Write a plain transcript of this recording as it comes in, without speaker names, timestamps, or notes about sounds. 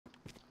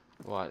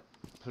Right,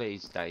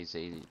 please,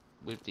 DayZ,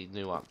 with the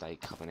new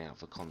update coming out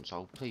for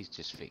console, please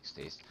just fix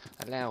this.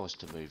 Allow us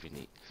to move in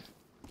it,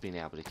 being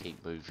able to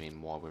keep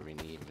moving while we're in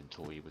the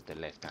inventory with the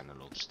left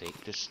analog stick.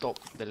 Just stop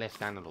the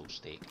left analog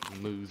stick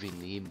moving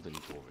the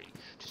inventory.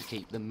 Just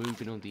keep the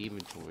moving on the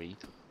inventory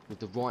with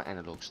the right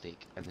analog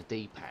stick and the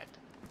D-pad.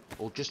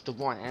 Or just the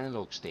right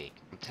analog stick.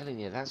 I'm telling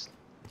you, that's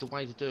the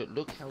way to do it.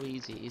 Look how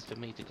easy it is for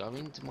me to go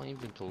into my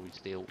inventory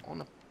still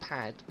on a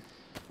pad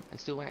and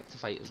still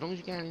activate. As long as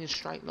you're going in a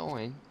straight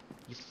line,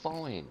 you're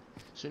fine.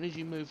 As soon as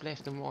you move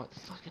left and right, the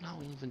fucking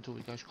whole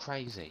inventory goes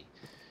crazy.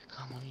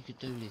 Come on, you could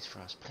do this for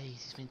us,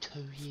 please. It's been 2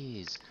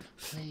 years.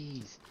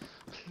 Please,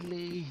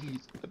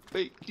 please, I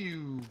beg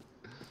you.